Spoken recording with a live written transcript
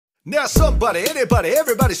Now somebody, anybody,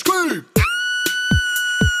 everybody scream!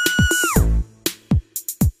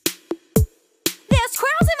 There's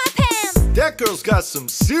squirrels in my pants! That girl's got some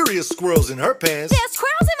serious squirrels in her pants. There's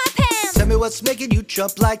squirrels in my pants! Tell me what's making you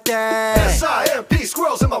jump like that. S.I.M.P.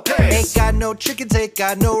 squirrels in my pants. Ain't got no chickens, ain't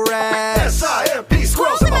got no rats. S.I.M.P.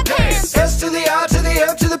 squirrels in my pants. S to the I to the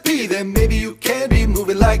M to the P, then maybe you can be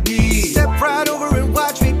moving like me. Step right over and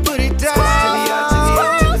watch me put it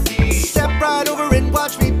down. Step right over and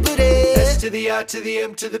watch me put it. S to the I to the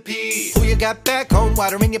M to the P. Who you got back home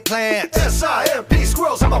watering your plants? S.I.M.P.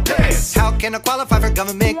 squirrels in my pants. How can I qualify for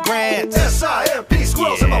government grants? S.I.M.P.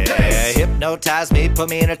 squirrels in my pants. Hypnotize me, put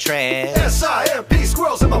me in a trance. S.I.M.P.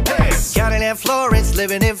 squirrels in my pants. Counting in Florence,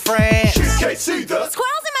 living in France. You can't see the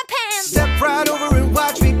Squirrels in my pants! Step right over and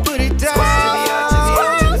watch me put it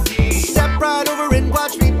down. Step right over and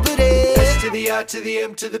watch me put it. S to the I to the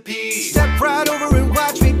M to the P. Step right over and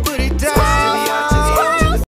watch me put it down.